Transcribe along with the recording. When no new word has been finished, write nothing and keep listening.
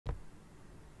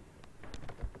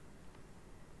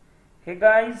Hey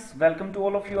guys, welcome to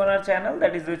all of you on our channel,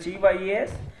 that is Achieve IAS.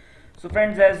 So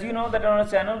friends, as you know that on our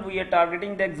channel we are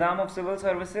targeting the exam of civil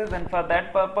services, and for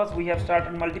that purpose we have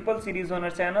started multiple series on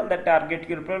our channel that target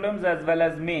your prelims as well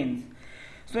as mains.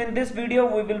 So in this video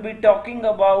we will be talking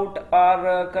about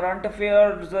our current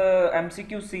affairs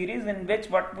MCQ series, in which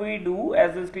what we do,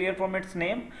 as is clear from its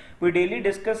name, we daily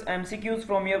discuss MCQs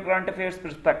from your current affairs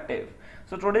perspective.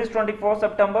 So today is 24th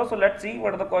September, so let's see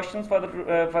what are the questions for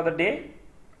the day.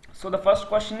 So the first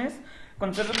question is,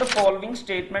 consider the following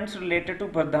statements related to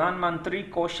Pradhan Mantri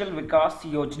Kaushal Vikas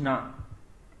Yojana.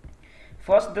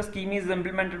 First, the scheme is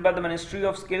implemented by the Ministry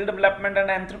of Skill Development and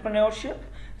Entrepreneurship.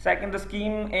 Second, the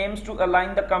scheme aims to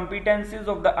align the competencies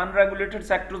of the unregulated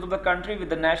sectors of the country with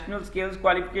the National Skills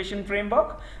Qualification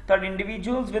Framework. Third,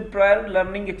 individuals with prior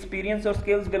learning experience or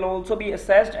skills will also be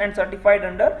assessed and certified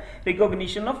under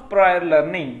recognition of prior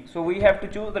learning. So we have to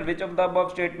choose that which of the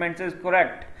above statements is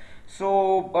correct.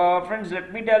 So friends,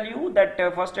 let me tell you that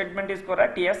first statement is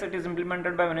correct. Yes, it is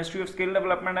implemented by Ministry of Skill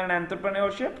Development and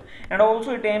Entrepreneurship, and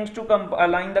also it aims to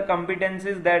align the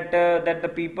competencies that the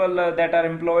people that are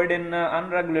employed in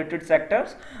unregulated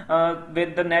sectors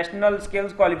with the National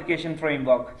Skills Qualification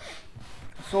Framework.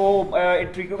 So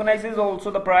it recognizes also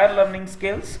the prior learning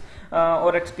skills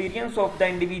or experience of the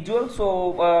individual.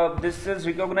 So this is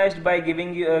recognized by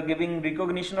giving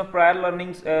recognition of prior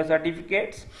learning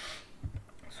certificates.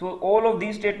 So all of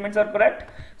these statements are correct.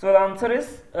 So the answer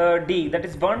is D, that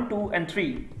is 1, 2 and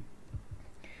 3.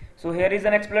 So here is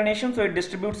an explanation. So it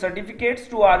distributes certificates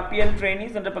to RPL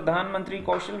trainees under Pradhan Mantri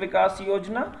Kaushal Vikas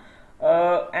Yojana,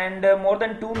 and more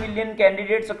than 2 million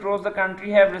candidates across the country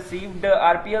have received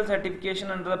RPL certification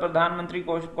under the Pradhan Mantri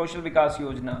Kaushal Vikas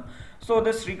Yojana. So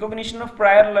this recognition of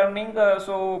prior learning,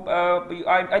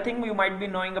 I think you might be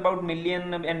knowing about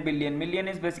million and billion. Million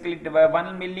is basically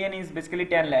 1 million is basically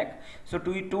 10 lakh. So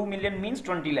 2 million means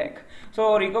 20 lakh.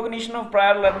 So recognition of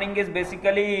prior learning is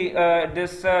basically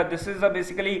this is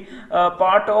basically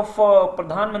part of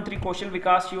Pradhan Mantri Kaushal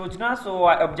Vikas Yojana. So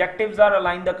objectives are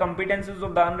align the competencies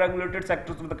of the unregulated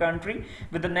sectors of the country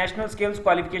with the National Skills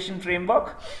Qualification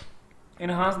Framework,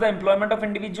 enhance the employment of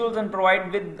individuals and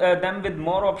provide them with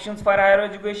more options for higher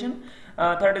education.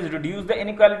 Third is reduce the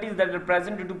inequalities that are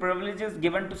present due to privileges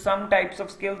given to some types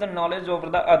of skills and knowledge over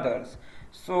the others.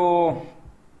 So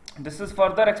this is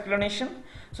further explanation.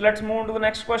 So let's move on to the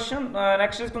next question.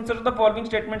 Next is, consider the following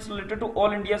statements related to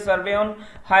All India Survey on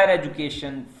Higher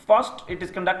Education. First, it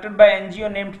is conducted by NGO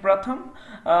named Pratham.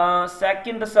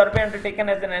 Second, the survey undertaken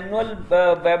as an annual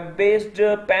web-based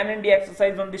pan-India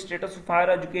exercise on the status of higher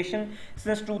education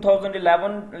since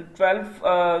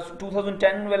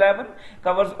 2010-11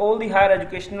 covers all the higher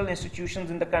educational institutions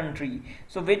in the country.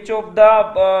 So which of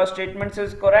the statements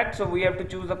is correct? So we have to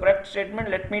choose the correct statement.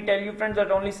 Let me tell you friends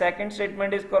that only second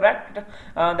statement is correct.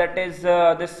 That is,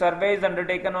 this survey is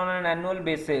undertaken on an annual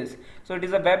basis. So it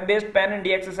is a web-based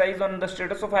pan-India exercise on the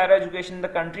status of higher education in the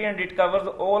country, and it covers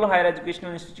all higher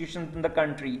educational institutions in the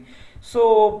country.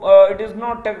 So it is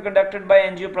not conducted by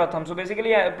NGO Pratham. So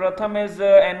basically Pratham is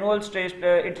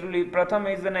Pratham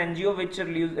is an NGO which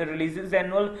releases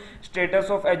annual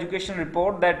status of education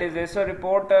report, that is ESA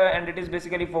report, and it is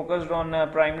basically focused on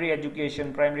primary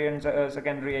education, primary and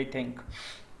secondary, I think.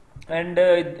 And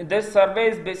this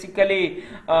survey is basically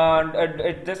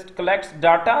it just collects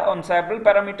data on several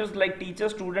parameters like teacher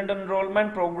student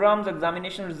enrollment, programs,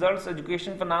 examination results,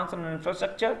 education, finance and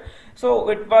infrastructure. So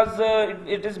it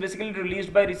is basically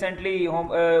released by recently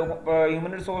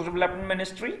Human Resource Development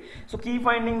Ministry. So key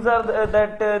findings are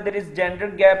that there is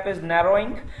gender gap is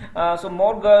narrowing. So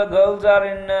more girls are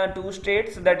in 2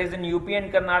 states, that is in UP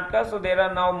and Karnataka. So there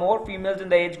are now more females in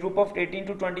the age group of 18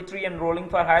 to 23 enrolling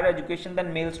for higher education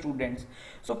than male students.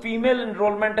 So female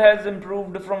enrollment has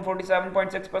improved from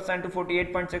 47.6% to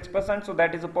 48.6%, so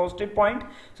that is a positive point.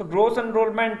 So gross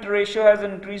enrollment ratio has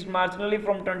increased marginally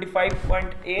from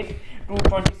 25.8 to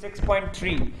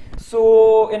 26.3.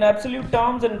 So in absolute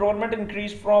terms, enrollment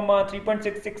increased from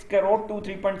 3.66 crore to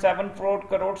 3.74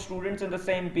 crore students in the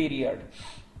same period.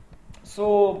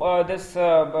 So this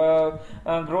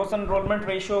gross enrollment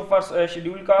ratio for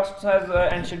scheduled castes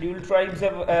and scheduled tribes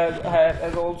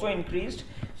has also increased.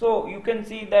 So you can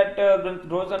see that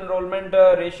gross enrollment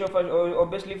ratio for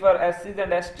obviously for SCs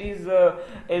and STs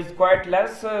is quite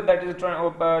less. That is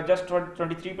just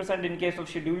 23% in case of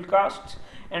scheduled castes,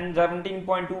 and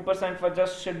 17.2% for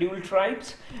just scheduled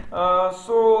tribes.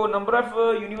 So number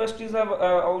of universities have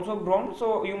also grown.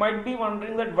 So you might be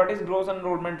wondering that what is gross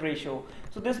enrollment ratio.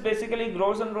 So this basically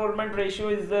gross enrollment ratio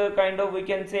is the kind of, we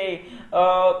can say,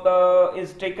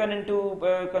 is taken into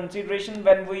consideration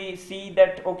when we see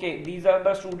that okay, these are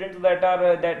the students that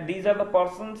are these are the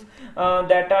persons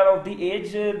that are of the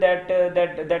age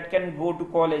that can go to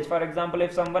college. For example,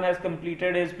 if someone has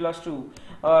completed his plus 2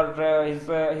 or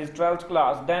his 12th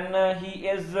class, then he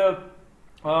is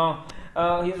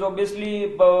he's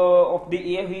obviously of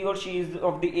the age, he or she is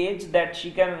of the age that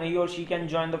he or she can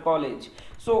join the college.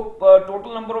 So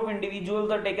total number of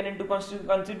individuals are taken into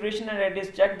consideration, and it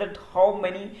is checked that how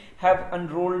many have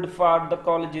enrolled for the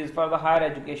colleges, for the higher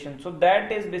education. So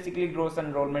that is basically gross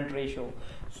enrollment ratio.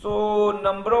 So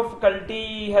number of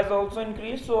faculty has also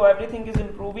increased, so everything is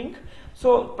improving.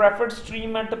 So preferred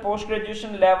stream at the post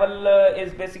graduation level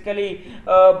is basically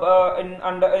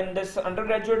in this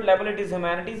undergraduate level it is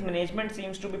humanities. Management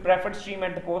seems to be preferred stream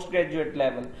at the postgraduate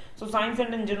level. So science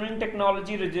and engineering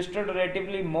technology registered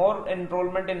relatively more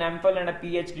enrollment in MPhil and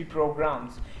PhD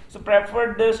programs. So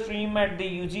preferred stream at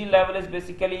the UG level is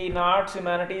basically in arts,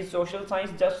 humanities, social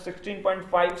science. Just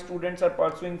 16.5 students are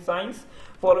pursuing science,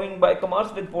 following by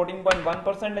commerce with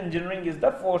 14.1%. Engineering is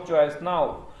the fourth choice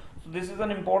now. So this is an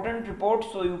important report,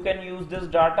 so you can use this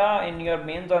data in your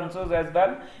mains answers as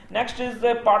well. Next is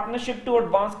the partnership to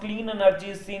advance clean energy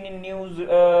is seen in news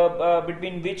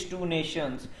between which two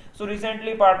nations. So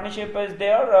recently partnership is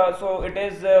there, so it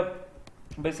is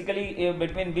basically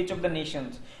between which of the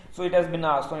nations. So it has been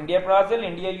asked. So India, Brazil,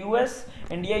 India, US,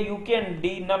 India, UK, and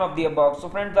D, none of the above. So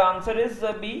friends, the answer is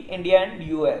B, India and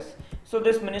US. So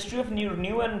this Ministry of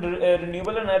New and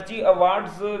Renewable Energy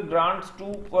awards grants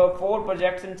to 4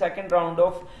 projects in second round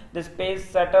of the Space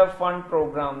Setter Fund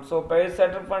program. So Space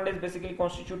Setter Fund is basically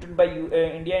constituted by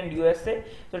India and USA.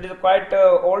 So it is a quite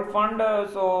old fund.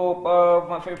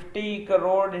 So 50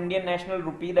 crore Indian national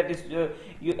rupee, that is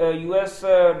US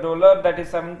dollar, that is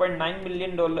 $7.9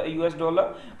 million US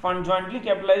dollar fund, jointly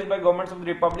capitalized by governments of the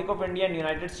Republic of India and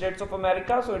United States of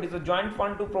America. So it is a joint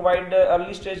fund to provide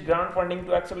early stage grant funding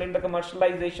to accelerate the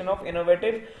commercialization of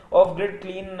innovative off-grid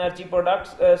clean energy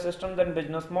products, systems and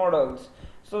business models.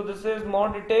 So this is more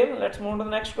detail. Let's move to the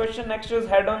next question. Next is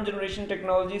head-on generation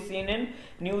technology seen in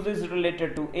news is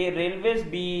related to A, railways,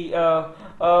 B, solar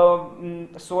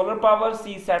power,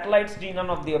 C, satellites, D, none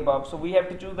of the above. So we have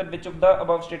to choose that which of the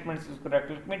above statements is correct.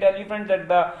 Let me tell you friends that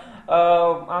the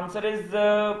answer is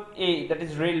A, that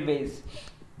is railways.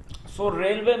 So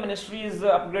railway ministry is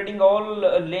upgrading all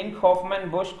Link, Hoffman,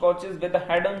 Bush coaches with the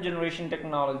head-on generation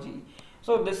technology.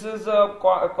 So this is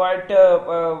quite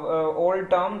old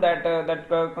term that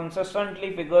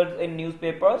consistently figures in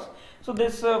newspapers. So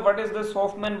this what is this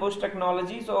Hoffman-Bush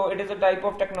technology? So it is a type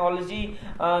of technology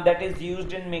that is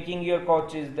used in making your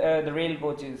coaches, the rail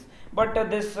coaches. But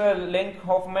this Link,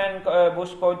 Hoffman,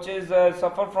 Bush coaches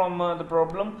suffer from the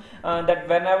problem that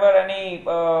whenever any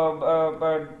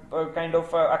kind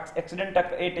of accident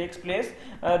takes place,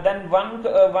 then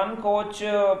one coach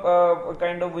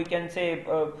kind of, we can say,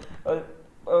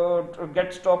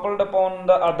 gets toppled upon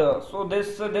the other. So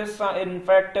this in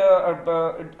fact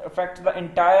it affects the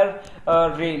entire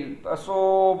rail.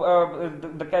 So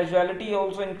the casualty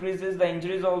also increases, the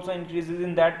injuries also increases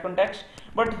in that context.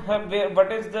 But what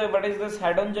is this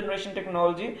head-on generation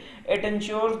technology? It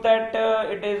ensures that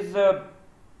it is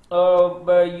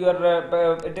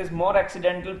it is more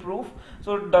accidental proof,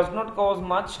 so it does not cause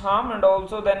much harm, and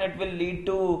also then it will lead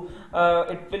to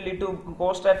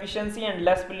cost efficiency and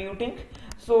less polluting.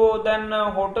 So then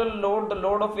hotel load, the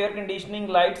load of air conditioning,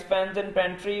 lights, fans and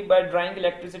pantry by drawing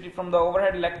electricity from the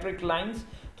overhead electric lines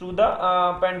through the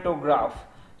pantograph.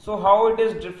 So how it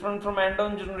is different from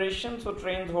end-on generation? So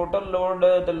trains, hotel load,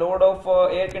 the load of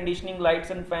air conditioning, lights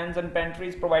and fans and pantry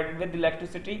is provided with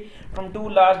electricity from 2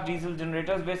 large diesel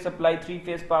generators which supply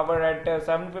 3-phase power at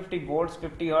 750 volts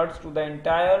 50 hertz to the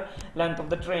entire length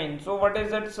of the train. So what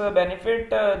is its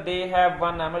benefit? They have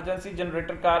one emergency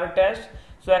generator car attached,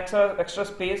 so extra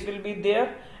space will be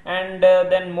there, and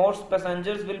then more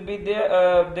passengers will be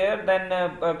there then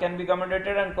can be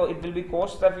accommodated, and it will be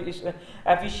cost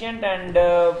efficient, and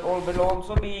will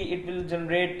also be, it will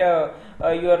generate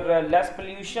your less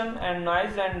pollution and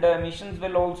noise, and emissions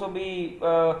will also be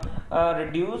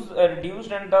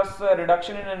reduced, and thus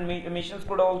reduction in emissions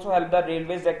could also help the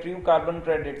railways accrue carbon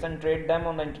credits and trade them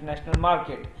on the international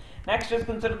market. Next is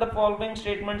consider the following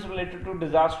statements related to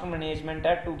Disaster Management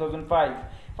Act 2005.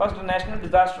 First, the National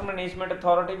Disaster Management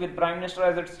Authority with Prime Minister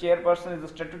as its chairperson is a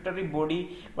statutory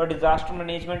body for disaster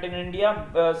management in India.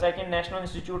 Second, National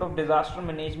Institute of Disaster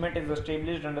Management is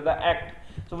established under the Act.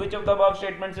 So which of the above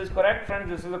statements is correct? Friends,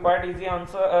 this is a quite easy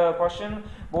answer question.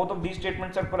 Both of these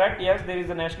statements are correct. Yes, there is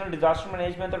a National Disaster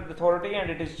Management Authority and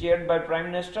it is chaired by Prime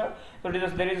Minister. So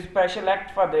there is a special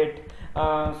act for it.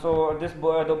 So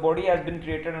the body has been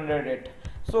created under it.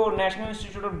 So National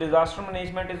Institute of Disaster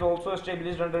Management is also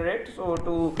established under it. So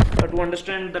to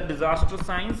understand the disaster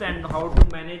science and how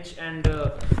to manage and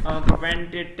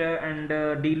prevent it and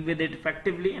deal with it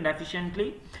effectively and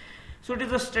efficiently. So it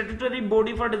is a statutory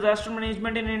body for disaster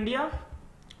management in India.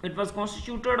 It was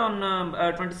constituted on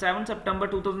 27 September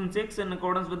 2006 in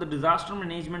accordance with the Disaster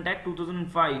Management Act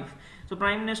 2005. So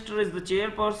Prime Minister is the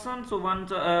chairperson, so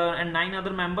and 9 other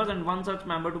members and one such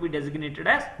member to be designated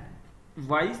as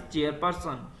vice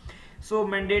chairperson. So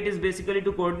mandate is basically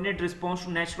to coordinate response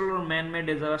to natural or man-made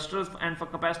disasters and for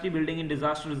capacity building in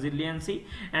disaster resiliency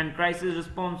and crisis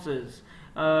responses.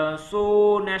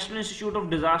 So National Institute of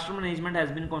Disaster Management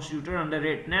has been constituted under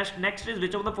it. Next is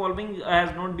which of the following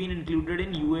has not been included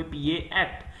in UAPA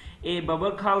Act? A.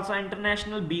 Babar Khalsa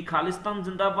International, B. Khalistan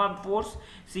Zindabad Force,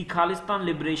 C. Khalistan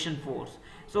Liberation Force.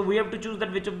 So we have to choose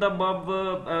that which of the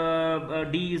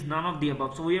above. D is none of the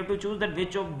above. So we have to choose that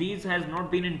which of these has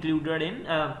not been included in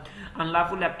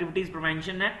Unlawful Activities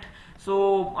Prevention Act.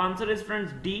 So answer is,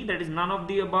 friends, D, that is none of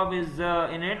the above is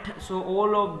in it. So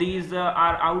all of these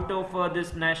are out of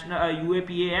this national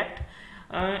UAPA Act.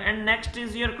 And next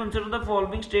is here, consider the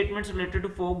following statements related to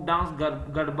folk dance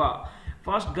Garba.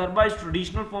 First, Garba is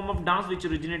traditional form of dance which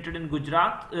originated in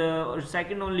Gujarat.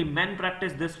 Second, only men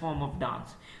practice this form of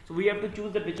dance. So we have to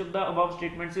choose that which of the above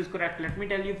statements is correct. Let me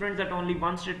tell you, friends, that only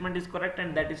one statement is correct,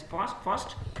 and that is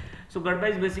first. So Garba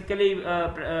is basically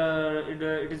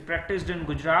it is practiced in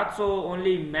Gujarat. So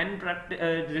only men practice.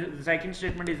 The second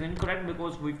statement is incorrect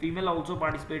because we female also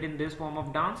participate in this form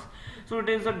of dance. So it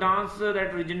is a dance that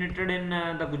originated in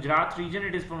the Gujarat region.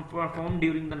 It is performed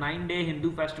during the 9-day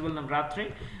Hindu festival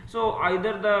Navratri. So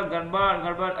either the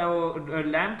Garba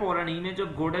lamp or an image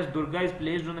of goddess Durga is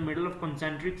placed in the middle of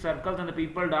concentric circles, and the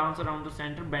people dance around the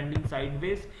center, bending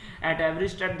sideways. At every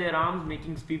step, their arms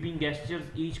making sweeping gestures,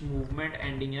 each movement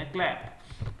ending in a clap.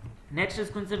 Next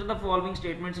is consider the following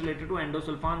statements related to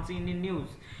endosulfan seen in news.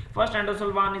 First,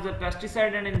 endosulfan is a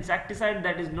pesticide and insecticide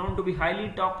that is known to be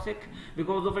highly toxic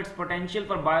because of its potential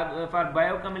for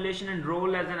bioaccumulation and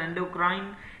role as an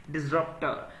endocrine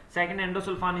disruptor. Second,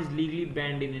 endosulfan is legally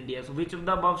banned in India. So which of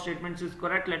the above statements is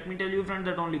correct? Let me tell you, friends,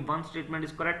 that only one statement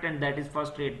is correct, and that is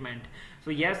first statement. So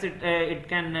yes, it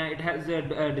has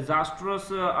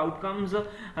disastrous outcomes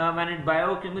when it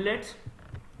bioaccumulates.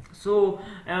 So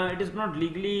it is not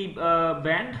legally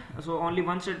banned. So only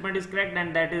one statement is correct,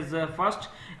 and that is first,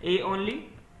 A only,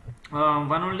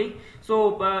 one only.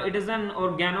 So it is an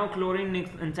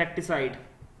organochlorine insecticide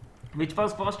which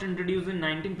was first introduced in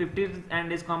 1950s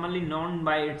and is commonly known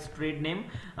by its trade name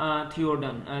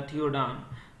Theodan.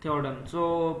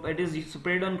 So it is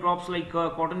sprayed on crops like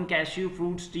cotton, cashew,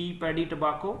 fruits, tea, paddy,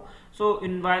 tobacco. So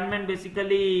environment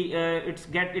basically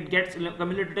it gets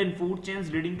accumulated in food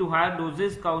chains, leading to higher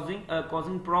doses, causing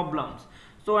problems.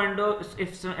 So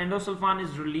if endosulfan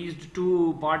is released to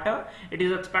water, it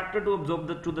is expected to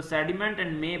absorb to the sediment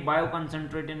and may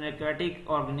bioconcentrate in aquatic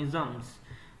organisms.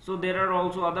 So there are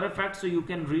also other effects, so you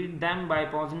can read them by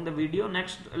pausing the video.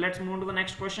 Next, let's move to the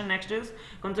next question. Next is,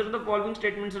 consider the following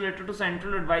statements related to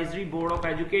Central Advisory Board of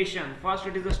Education. First,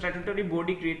 it is a statutory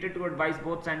body created to advise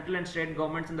both central and state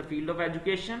governments in the field of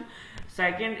education.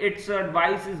 Second, its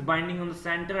advice is binding on the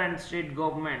center and state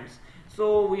governments.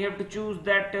 So we have to choose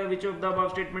that which of the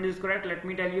above statement is correct. Let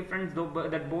me tell you, friends,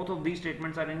 that both of these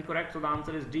statements are incorrect. So the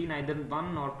answer is D, neither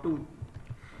 1 nor 2.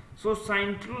 So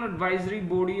Central Advisory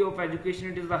Body of Education,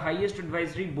 it is the highest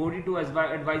advisory body to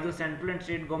advise the central and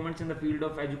state governments in the field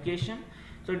of education.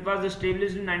 So it was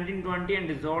established in 1920 and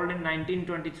dissolved in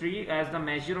 1923 as the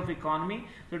measure of economy.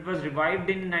 So it was revived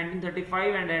in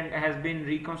 1935 and has been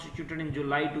reconstituted in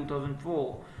July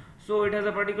 2004. So it has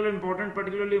a particularly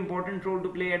important role to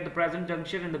play at the present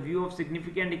juncture in the view of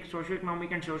significant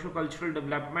socio-economic and socio-cultural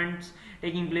developments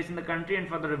taking place in the country and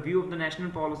for the review of the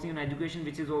national policy on education,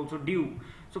 which is also due.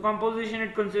 So composition,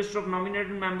 it consists of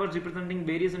nominated members representing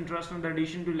various interests in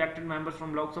addition to elected members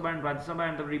from Lok Sabha and Rajya Sabha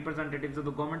and the representatives of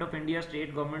the Government of India,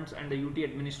 state governments and the UT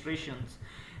administrations.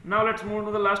 Now let's move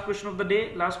to the last question of the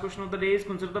day. Last question of the day is,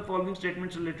 consider the following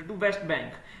statements related to West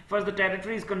Bank. First, the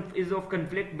territory is of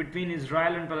conflict between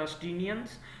Israel and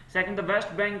Palestinians. Second, the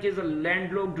West Bank is a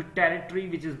landlocked territory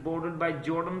which is bordered by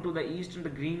Jordan to the east and the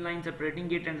green line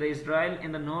separating it and the Israel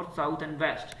in the north, south and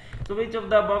west. So which of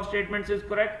the above statements is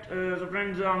correct? So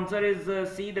friends, the answer is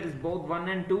C, that is both 1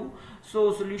 and 2.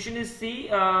 So solution is C.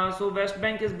 So West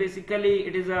Bank is basically,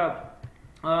 it is a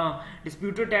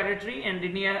disputed territory, and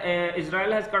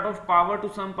Israel has cut off power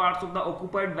to some parts of the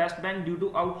occupied West Bank due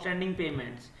to outstanding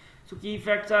payments. So key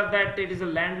facts are that it is a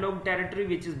landlocked territory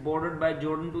which is bordered by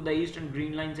Jordan to the east and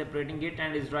Green Line separating it,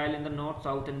 and Israel in the north,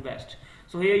 south and west.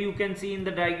 So here you can see in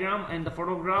the diagram, in the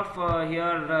photograph,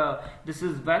 this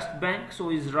is West Bank.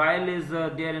 So Israel is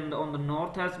there on the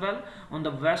north as well, on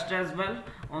the west as well,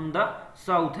 on the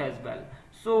south as well.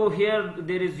 So here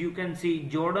there is, you can see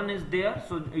Jordan is there.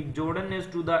 So Jordan is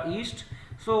to the east.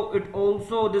 So it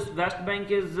also, this West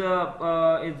Bank is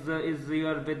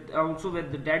here with also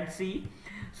with the Dead Sea.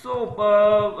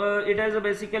 So it has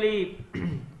basically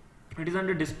it is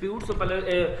under dispute. So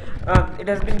it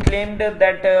has been claimed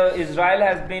that Israel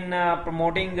has been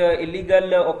promoting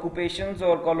illegal occupations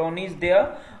or colonies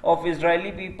there of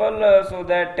Israeli people, so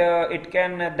that it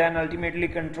can then ultimately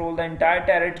control the entire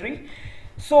territory.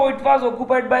 So it was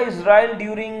occupied by Israel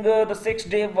during the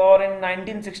Six-Day War in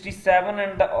 1967,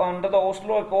 and under the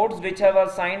Oslo Accords, which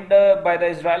was signed by the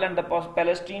Israel and the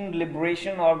Palestine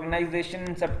Liberation Organization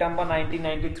in September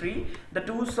 1993. The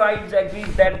two sides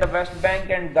agreed that the West Bank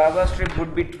and Gaza Strip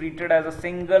would be treated as a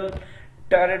single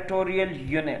territorial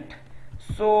unit.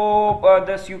 So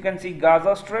this, you can see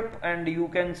Gaza Strip and you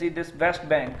can see this West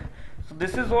Bank. So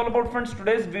this is all about, friends,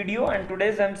 today's video and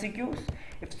today's MCQs.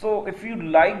 If you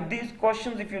like these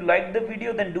questions, if you like the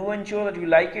video, then do ensure that you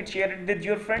like it, share it with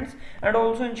your friends, and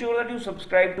also ensure that you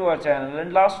subscribe to our channel.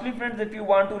 And lastly, friends, if you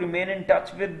want to remain in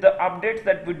touch with the updates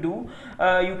that we do,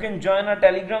 you can join our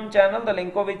Telegram channel, the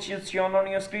link of which is shown on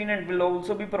your screen and will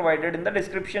also be provided in the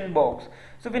description box.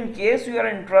 So in case you are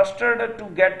interested to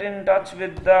get in touch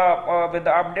with the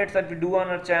updates that we do on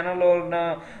our channel, or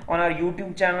on our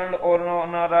YouTube channel, or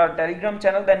on our Telegram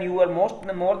channel, then you are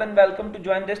more than welcome to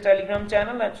join this Telegram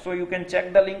channel. And so you can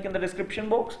check the link in the description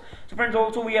box. So friends,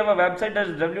 also we have a website, that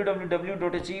is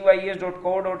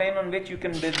www.achieveias.co.in, on which you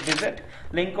can visit.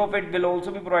 Link of it will also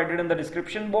be provided in the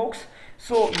description box.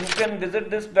 So you can visit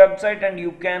this website and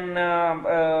you can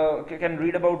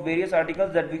read about various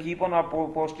articles that we keep on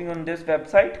posting on this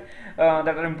website that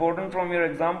are important from your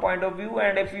exam point of view.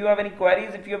 And if you have any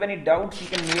queries, if you have any doubts, you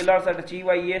can mail us at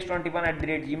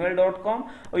achieveias21@gmail.com,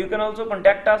 or you can also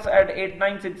contact us at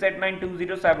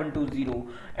 8968920720.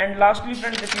 And lastly,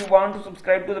 friends, if you want to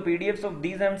subscribe to the PDFs of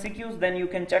these MCQs, then you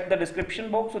can check the description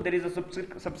box. So there is a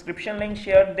subscription link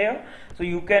shared there, so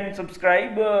you can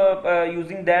subscribe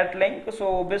using that link.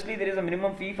 So obviously there is a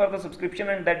minimum fee for the subscription,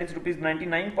 and that is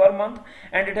 ₹99 per month,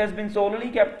 and it has been solely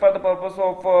kept for the purpose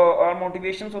of our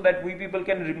motivation, so that we people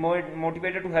can be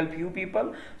motivated to help you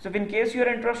people. So if in case you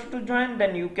are interested to join,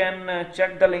 then you can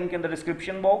check the link in the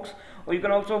description box, or you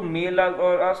can also mail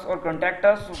us or contact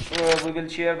us. We will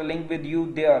share the link with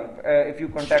you there if you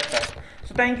contact us.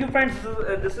 So thank you, friends.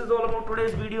 This is all about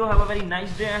today's video. Have a very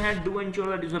nice day ahead. Do ensure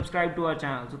that you subscribe to our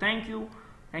channel. So thank you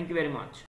very much.